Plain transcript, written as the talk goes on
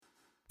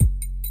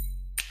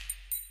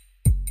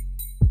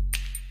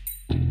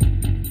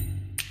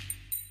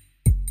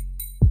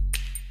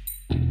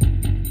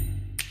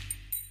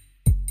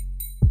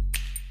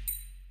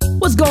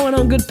What's going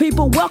on, good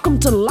people? Welcome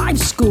to Life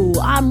School.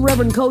 I'm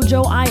Reverend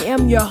Kojo. I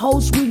am your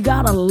host. We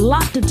got a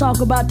lot to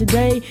talk about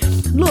today.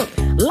 Look,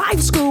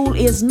 Life School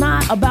is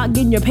not about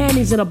getting your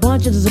panties in a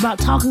bunch. It is about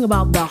talking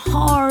about the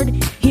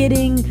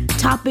hard-hitting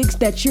topics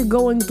that you're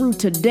going through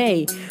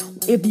today.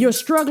 If you're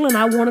struggling,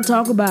 I want to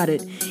talk about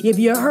it. If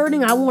you're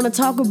hurting, I want to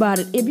talk about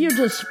it. If you're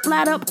just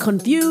flat up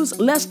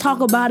confused, let's talk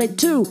about it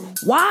too.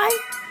 Why?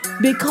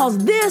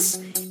 Because this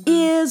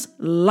is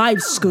Life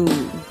School.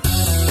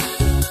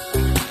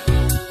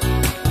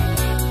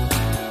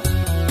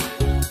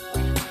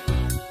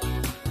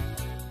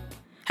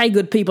 Hey,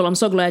 good people, I'm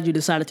so glad you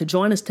decided to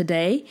join us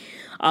today.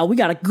 We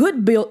got a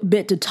good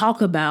bit to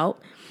talk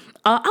about.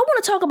 I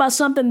want to talk about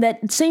something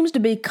that seems to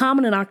be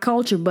common in our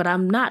culture, but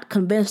I'm not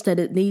convinced that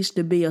it needs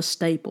to be a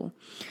staple.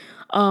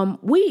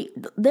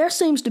 There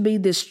seems to be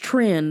this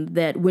trend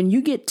that when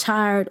you get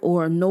tired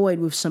or annoyed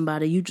with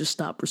somebody, you just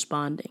stop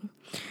responding.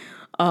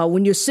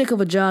 When you're sick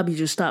of a job, you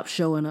just stop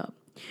showing up.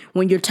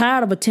 When you're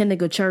tired of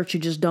attending a church,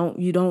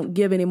 you don't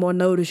give any more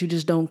notice. You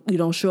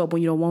don't show up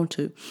when you don't want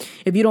to.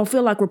 If you don't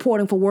feel like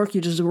reporting for work, you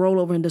just roll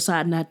over and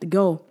decide not to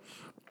go.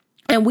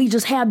 And we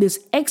just have this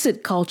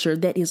exit culture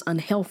that is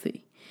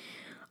unhealthy.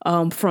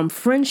 From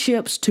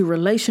friendships to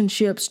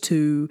relationships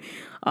to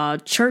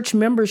church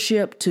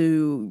membership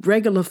to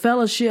regular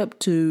fellowship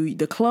to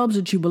the clubs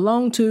that you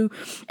belong to.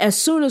 As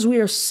soon as we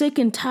are sick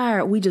and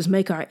tired, we just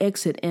make our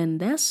exit, and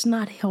that's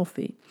not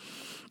healthy.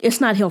 It's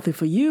not healthy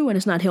for you, and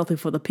it's not healthy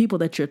for the people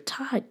that you're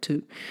tied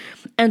to.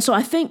 And so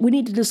I think we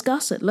need to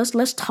discuss it.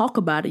 Let's talk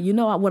about it. You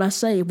know what I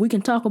say, if we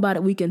can talk about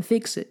it, we can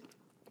fix it.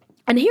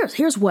 And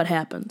here's what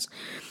happens.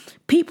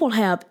 People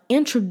have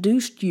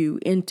introduced you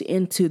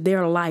into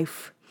their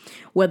life,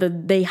 whether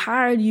they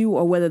hired you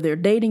or whether they're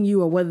dating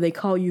you or whether they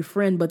call you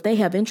friend, but they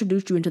have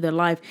introduced you into their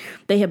life.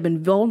 They have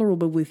been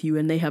vulnerable with you,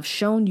 and they have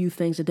shown you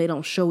things that they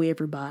don't show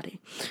everybody.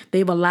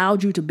 They've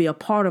allowed you to be a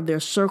part of their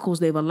circles.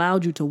 They've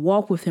allowed you to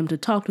walk with them, to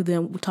talk with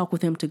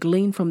them, to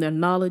glean from their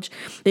knowledge.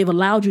 They've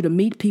allowed you to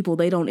meet people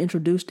they don't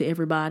introduce to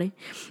everybody.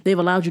 They've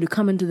allowed you to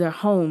come into their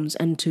homes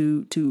and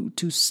to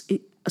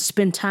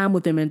spend time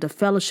with them and to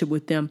fellowship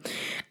with them.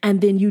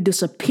 And then you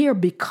disappear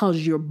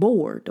because you're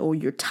bored or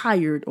you're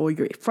tired or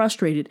you're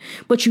frustrated,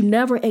 but you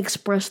never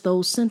express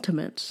those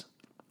sentiments.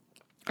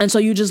 And so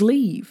you just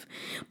leave.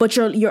 But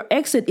your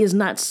exit is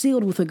not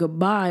sealed with a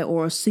goodbye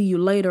or a see you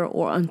later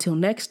or until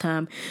next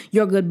time.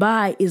 Your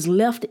goodbye is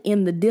left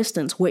in the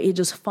distance where it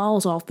just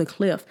falls off the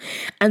cliff.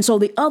 And so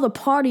the other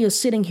party is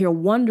sitting here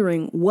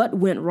wondering what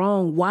went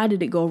wrong? Why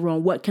did it go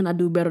wrong? What can I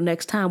do better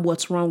next time?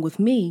 What's wrong with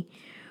me?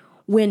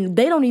 When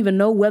they don't even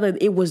know whether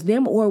it was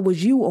them or it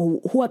was you or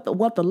what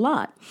the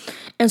lot.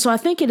 And so I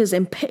think it is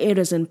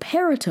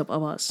imperative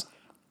of us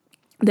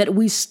that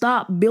we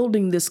stop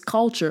building this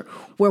culture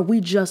where we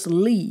just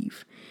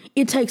leave.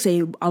 It takes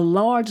a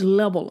large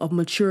level of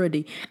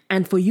maturity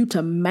and for you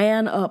to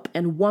man up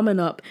and woman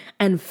up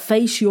and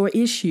face your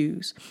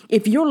issues.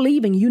 If you're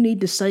leaving, you need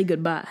to say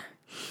goodbye.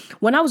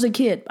 When I was a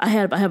kid, I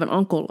have an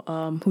uncle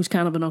who's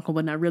kind of an uncle,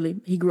 but not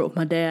really. He grew up with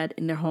my dad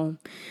in their home.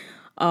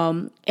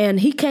 And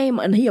he came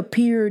and he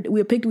appeared,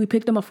 we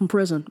picked him up from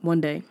prison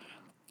one day.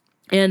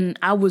 And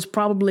I know I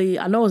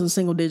was in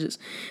single digits.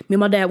 Me and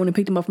my dad, when he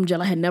picked him up from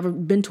jail, I had never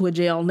been to a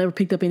jail, never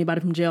picked up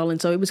anybody from jail.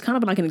 And so it was kind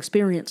of like an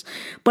experience.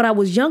 But I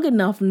was young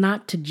enough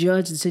not to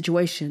judge the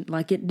situation.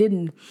 Like, it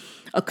didn't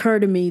occur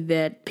to me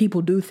that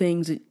people do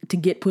things to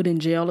get put in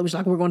jail. It was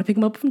like, we're going to pick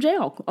him up from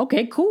jail.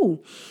 Okay,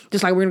 cool.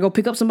 Just like we're going to go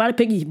pick up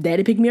somebody.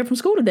 Daddy picked me up from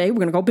school today. We're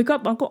going to go pick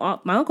up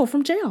my uncle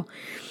from jail.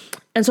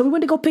 And so we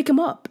went to go pick him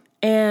up.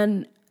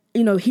 And,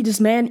 this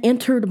man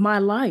entered my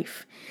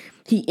life.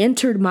 He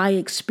entered my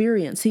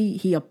experience.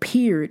 He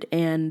appeared,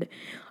 and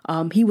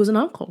he was an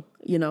uncle.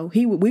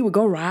 We would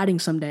go riding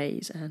some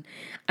days,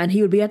 and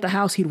he would be at the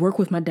house. He'd work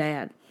with my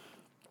dad,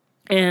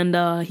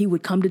 and he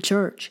would come to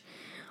church.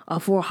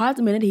 For a hot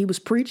minute, he was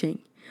preaching.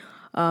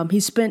 He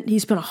spent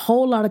a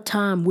whole lot of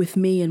time with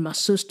me and my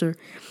sister.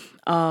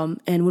 And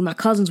when my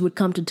cousins would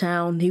come to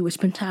town, he would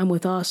spend time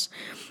with us,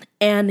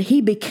 and he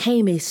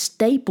became a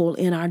staple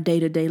in our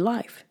day-to-day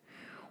life.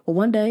 Well,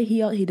 one day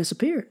he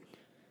disappeared.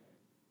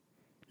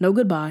 No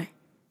goodbye.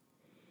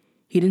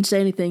 He didn't say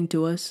anything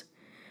to us.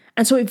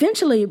 And so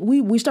eventually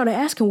we started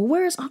asking, well,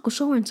 where is Uncle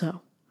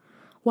so-and-so?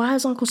 Why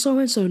is Uncle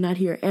so-and-so not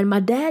here? And my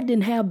dad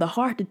didn't have the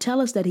heart to tell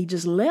us that he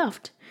just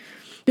left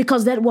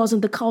because that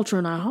wasn't the culture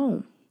in our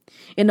home.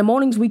 In the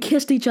mornings, we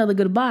kissed each other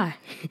goodbye.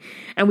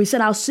 And we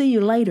said, I'll see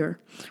you later.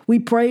 We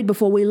prayed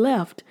before we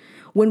left.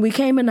 When we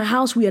came in the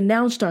house, we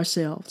announced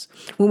ourselves.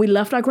 When we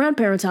left our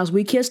grandparents' house,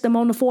 we kissed them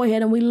on the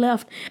forehead and we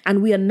left,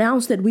 and we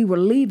announced that we were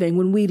leaving.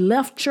 When we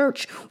left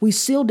church, we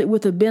sealed it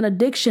with a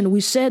benediction.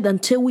 We said,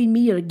 until we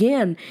meet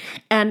again.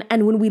 And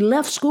when we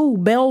left school,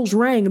 bells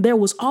rang. There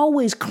was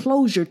always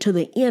closure to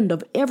the end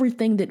of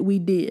everything that we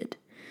did.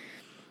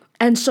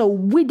 And so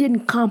we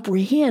didn't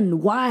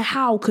comprehend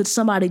how could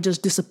somebody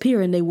just disappear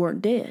and they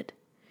weren't dead.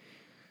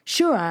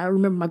 Sure, I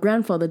remember my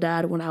grandfather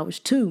died when I was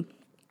 2.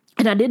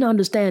 And I didn't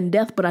understand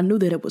death, but I knew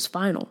that it was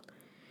final.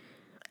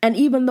 And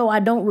even though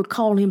I don't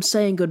recall him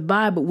saying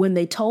goodbye, but when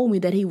they told me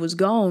that he was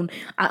gone,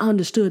 I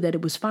understood that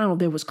it was final.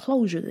 There was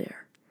closure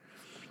there.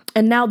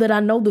 And now that I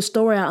know the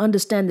story, I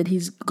understand that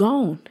he's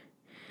gone.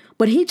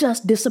 But he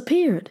just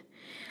disappeared.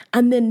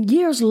 And then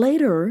years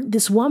later,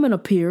 this woman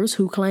appears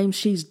who claims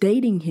she's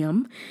dating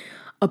him,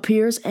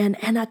 appears, and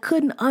I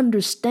couldn't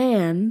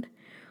understand,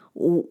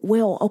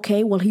 well,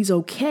 he's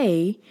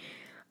okay.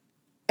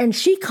 And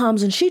she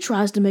comes and she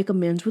tries to make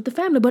amends with the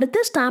family. But at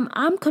this time,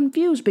 I'm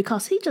confused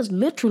because he just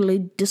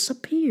literally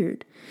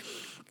disappeared.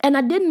 And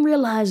I didn't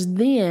realize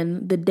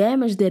then the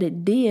damage that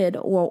it did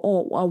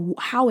or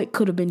how it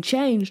could have been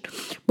changed.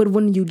 But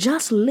when you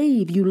just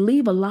leave, you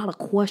leave a lot of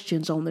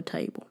questions on the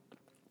table.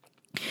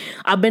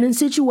 I've been in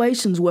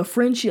situations where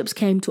friendships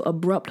came to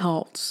abrupt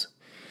halts.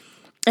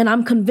 And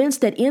I'm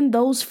convinced that in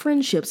those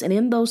friendships and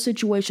in those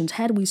situations,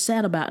 had we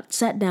sat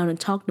down and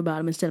talked about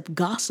them instead of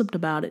gossiped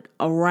about it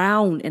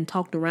around and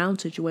talked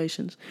around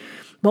situations,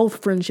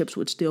 both friendships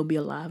would still be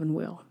alive and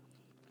well.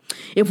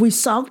 If we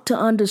sought to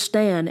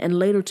understand and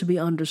later to be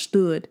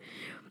understood,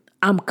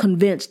 I'm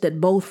convinced that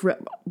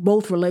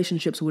both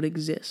relationships would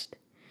exist.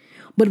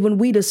 But when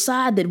we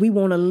decide that we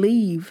want to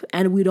leave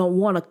and we don't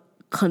want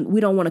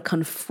to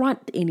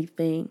confront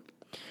anything,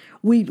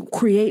 we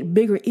create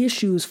bigger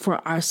issues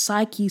for our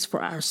psyches,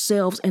 for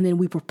ourselves, and then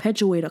we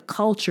perpetuate a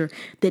culture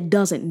that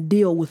doesn't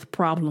deal with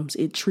problems.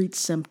 It treats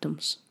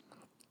symptoms.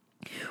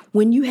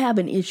 When you have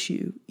an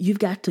issue, you've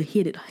got to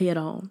hit it head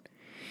on.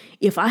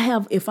 If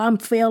I'm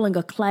failing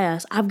a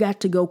class, I've got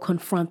to go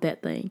confront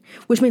that thing,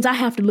 which means I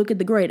have to look at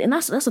the grade. And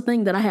that's the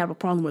thing that I have a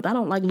problem with. I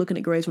don't like looking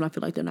at grades when I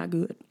feel like they're not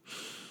good.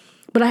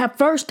 But I have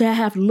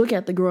to look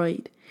at the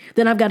grade.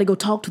 Then I've got to go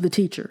talk to the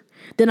teacher.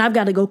 Then I've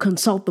got to go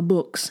consult the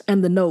books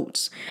and the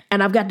notes.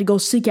 And I've got to go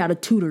seek out a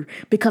tutor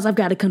because I've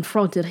got to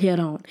confront it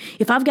head on.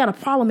 If I've got a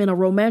problem in a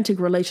romantic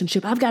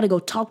relationship, I've got to go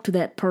talk to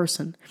that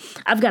person.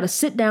 I've got to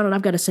sit down and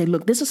I've got to say,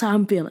 look, this is how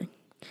I'm feeling.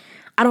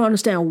 I don't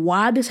understand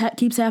why this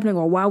keeps happening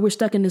or why we're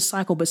stuck in this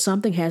cycle, but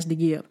something has to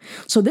give.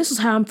 So this is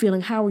how I'm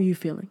feeling. How are you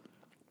feeling?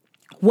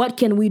 What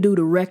can we do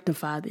to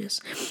rectify this?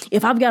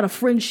 If I've got a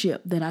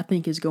friendship that I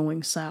think is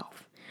going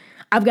south,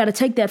 I've got to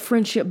take that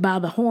friendship by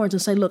the horns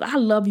and say, look, I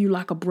love you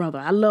like a brother.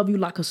 I love you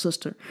like a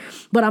sister,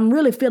 but I'm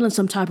really feeling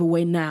some type of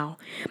way now.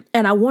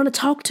 And I want to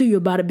talk to you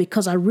about it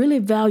because I really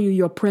value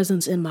your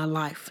presence in my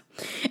life.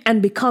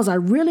 And because I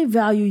really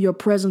value your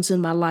presence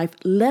in my life,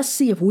 let's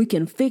see if we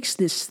can fix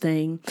this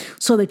thing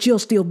so that you'll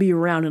still be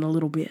around in a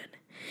little bit.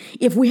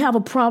 If we have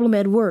a problem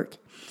at work,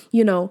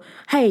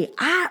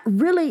 I'm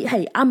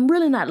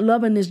really not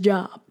loving this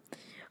job.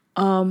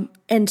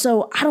 And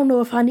so I don't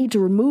know if I need to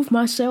remove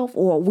myself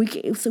or we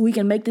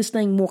can make this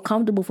thing more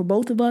comfortable for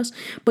both of us,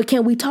 but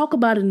can we talk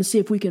about it and see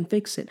if we can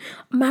fix it?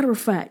 Matter of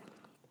fact,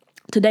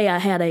 today I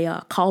had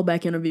a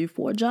callback interview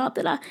for a job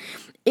that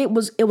it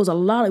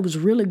was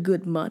really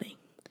good money,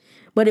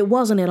 but it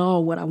wasn't at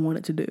all what I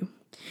wanted to do.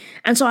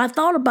 And so I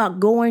thought about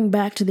going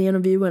back to the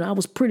interview, and I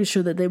was pretty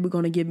sure that they were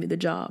going to give me the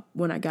job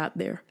when I got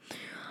there.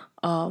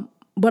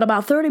 But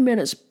about 30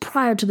 minutes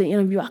prior to the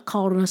interview, I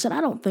called and I said, I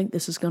don't think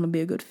this is going to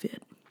be a good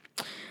fit.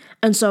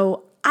 And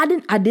so I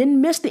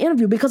didn't miss the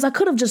interview because I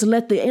could have just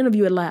let the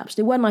interview elapse.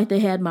 It wasn't like they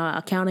had my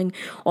accounting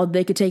or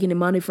they could take any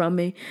money from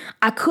me.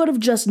 I could have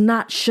just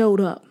not showed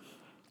up.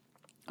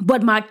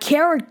 But my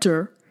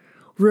character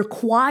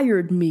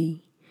required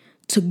me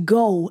to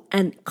go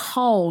and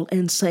call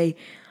and say,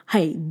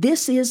 hey,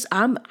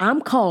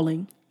 I'm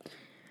calling.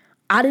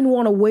 I didn't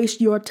want to waste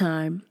your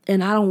time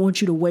and I don't want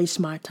you to waste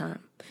my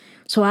time.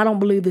 So I don't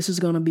believe this is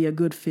going to be a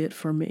good fit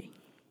for me.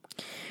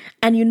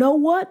 And you know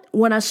what?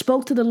 When I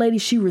spoke to the lady,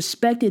 she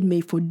respected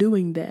me for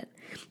doing that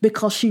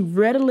because she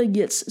readily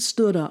gets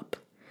stood up.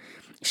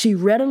 She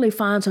readily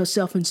finds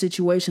herself in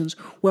situations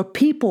where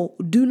people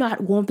do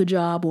not want the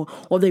job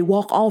or they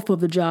walk off of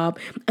the job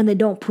and they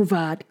don't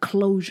provide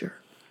closure.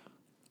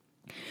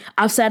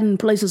 I've sat in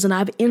places and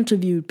I've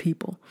interviewed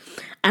people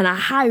and I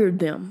hired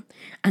them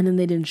and then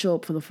they didn't show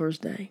up for the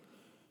first day.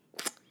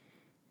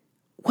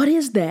 What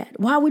is that?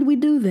 Why would we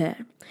do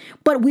that?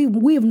 But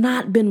we have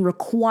not been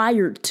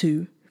required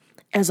to.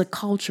 As a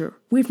culture,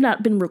 we've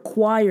not been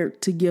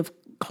required to give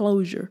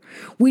closure.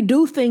 We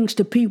do things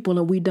to people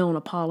and we don't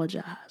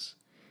apologize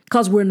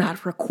because we're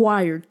not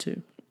required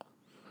to.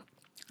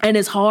 And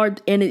it's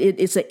hard and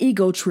it's an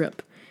ego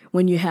trip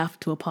when you have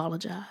to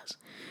apologize.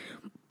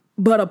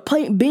 But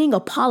being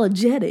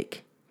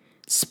apologetic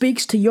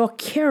speaks to your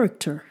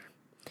character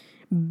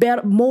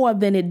more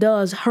than it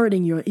does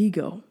hurting your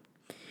ego.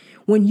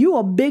 When you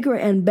are bigger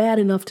and bad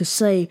enough to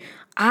say,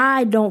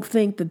 I don't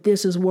think that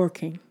this is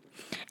working.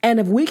 And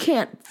if we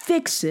can't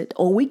fix it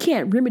or we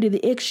can't remedy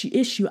the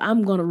issue,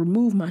 I'm going to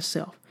remove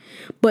myself.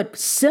 But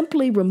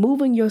simply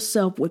removing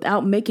yourself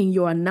without making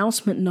your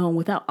announcement known,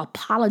 without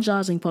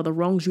apologizing for the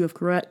wrongs you have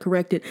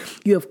corrected,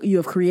 you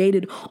have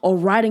created, or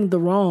righting the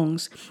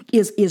wrongs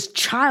is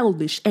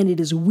childish and it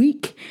is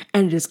weak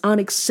and it is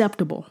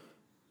unacceptable.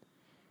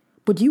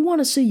 But you want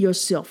to see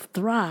yourself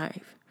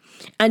thrive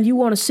and you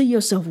want to see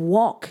yourself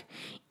walk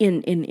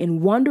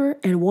in wonder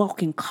and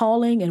walk in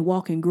calling and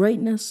walk in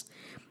greatness.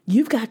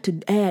 You've got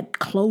to add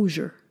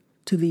closure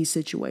to these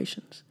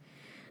situations.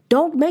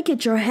 Don't make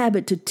it your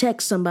habit to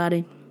text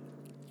somebody,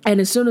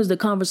 and as soon as the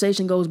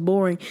conversation goes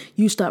boring,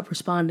 you stop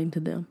responding to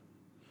them.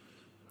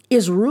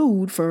 It's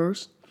rude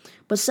first,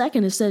 but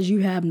second, it says you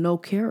have no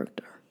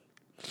character.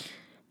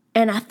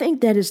 And I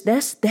think that is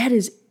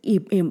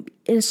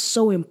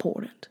so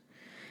important.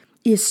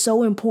 It's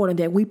so important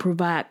that we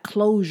provide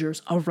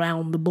closures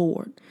around the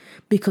board,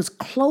 because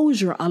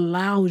closure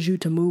allows you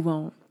to move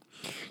on.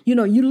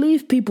 You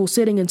leave people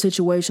sitting in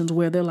situations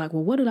where they're like,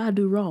 well, what did I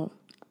do wrong?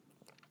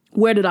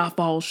 Where did I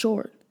fall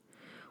short?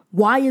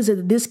 Why is it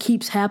that this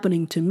keeps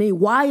happening to me?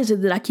 Why is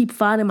it that I keep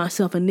finding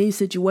myself in these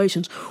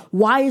situations?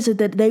 Why is it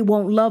that they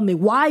won't love me?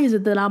 Why is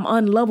it that I'm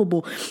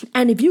unlovable?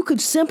 And if you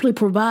could simply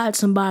provide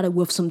somebody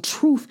with some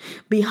truth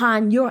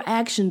behind your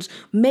actions,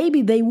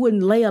 maybe they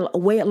wouldn't lay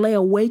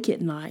awake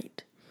at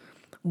night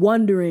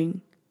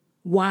wondering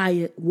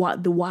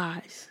what the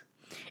whys.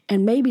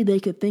 And maybe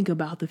they could think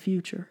about the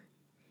future.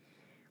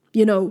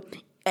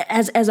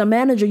 As a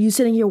manager, you're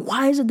sitting here,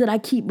 why is it that I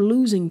keep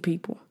losing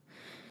people?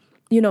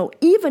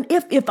 Even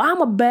if I'm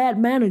a bad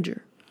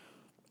manager,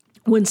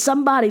 when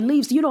somebody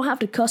leaves, you don't have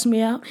to cuss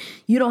me out.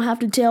 You don't have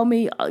to tell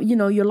me,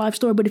 your life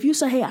story. But if you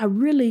say, hey, I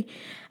really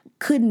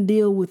couldn't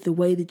deal with the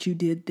way that you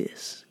did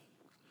this,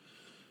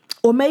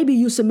 or maybe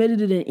you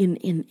submitted it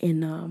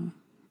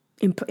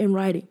in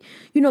writing.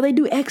 They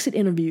do exit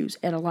interviews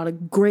at a lot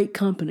of great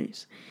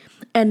companies.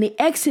 And the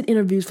exit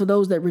interviews for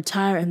those that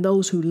retire and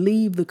those who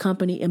leave the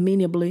company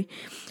amenably,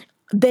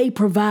 they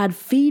provide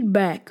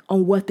feedback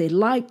on what they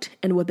liked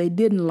and what they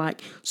didn't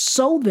like,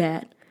 so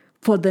that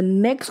for the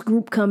next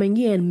group coming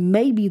in,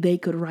 maybe they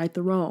could right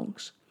the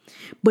wrongs.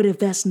 But if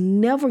that's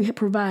never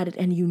provided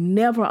and you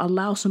never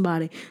allow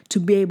somebody to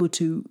be able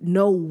to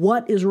know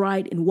what is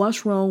right and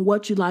what's wrong,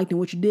 what you liked and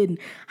what you didn't,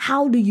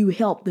 how do you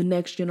help the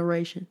next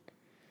generation?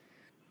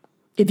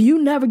 If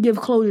you never give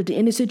closure to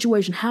any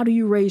situation, how do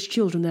you raise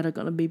children that are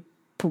going to be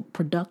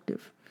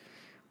productive,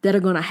 that are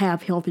going to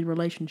have healthy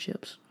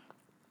relationships?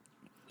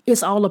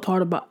 It's all a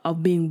part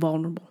of being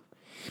vulnerable.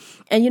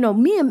 And,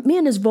 me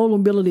and this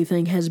vulnerability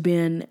thing has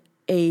been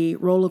a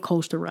roller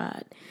coaster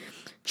ride.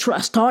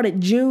 I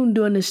started June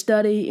doing this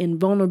study in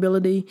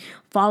vulnerability,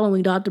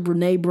 following Dr.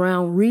 Brené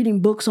Brown, reading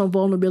books on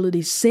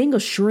vulnerability, Sing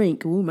a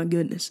Shrink. Oh, my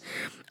goodness.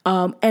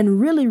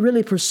 And really,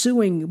 really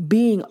pursuing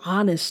being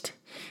honest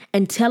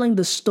and telling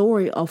the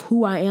story of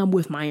who I am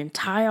with my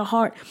entire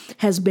heart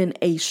has been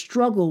a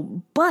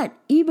struggle. But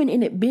even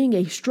in it being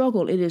a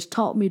struggle, it has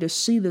taught me to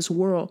see this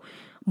world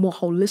more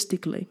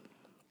holistically.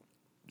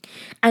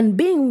 And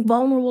being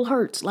vulnerable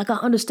hurts. Like, I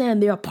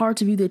understand there are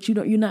parts of you that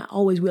you're not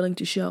always willing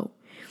to show.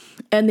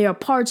 And there are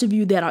parts of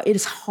you that it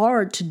is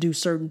hard to do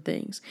certain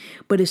things,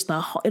 but it's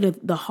the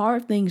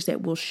hard things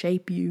that will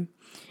shape you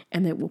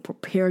and that will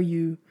prepare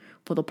you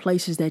for the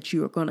places that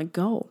you are going to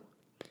go.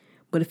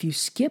 But if you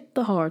skip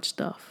the hard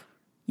stuff,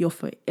 you'll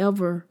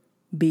forever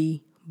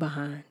be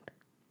behind.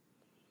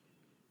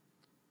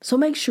 So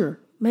make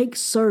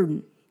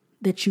certain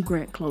that you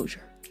grant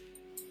closure.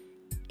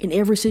 In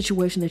every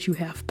situation that you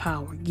have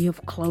power,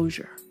 give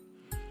closure.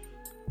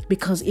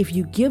 Because if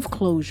you give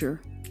closure,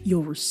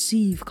 you'll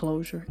receive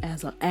closure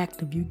as an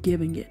act of you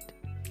giving it.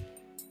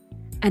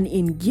 And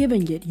in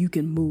giving it, you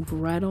can move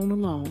right on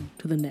along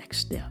to the next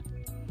step.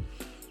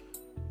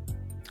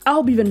 I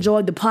hope you've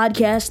enjoyed the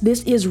podcast.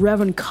 This is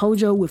Reverend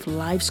Kojo with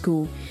Life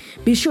School.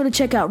 Be sure to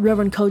check out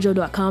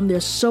ReverendKojo.com.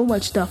 There's so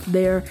much stuff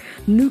there.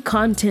 New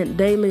content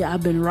daily.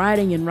 I've been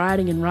writing,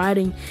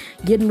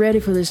 getting ready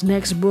for this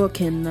next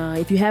book. And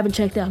if you haven't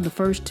checked out the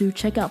first two,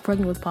 check out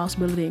Pregnant with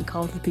Possibility and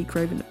Call to the Peak,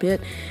 Craving the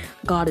Pit.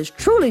 God has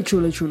truly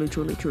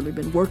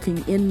been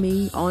working in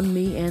me, on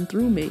me, and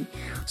through me.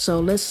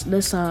 So let's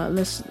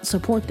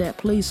support that.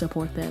 Please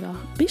support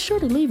that. Be sure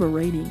to leave a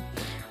rating.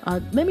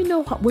 Let me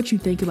know what you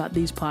think about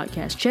these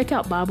podcasts. Check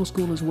out Bible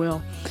School as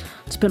well.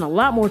 Spend a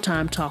lot more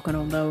time talking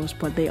on those,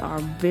 but they are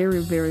very,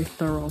 very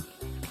thorough.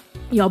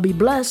 Y'all be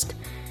blessed.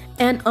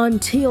 And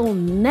until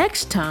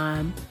next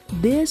time,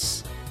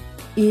 this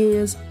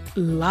is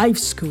Life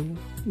School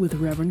with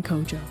Reverend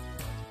Kojo.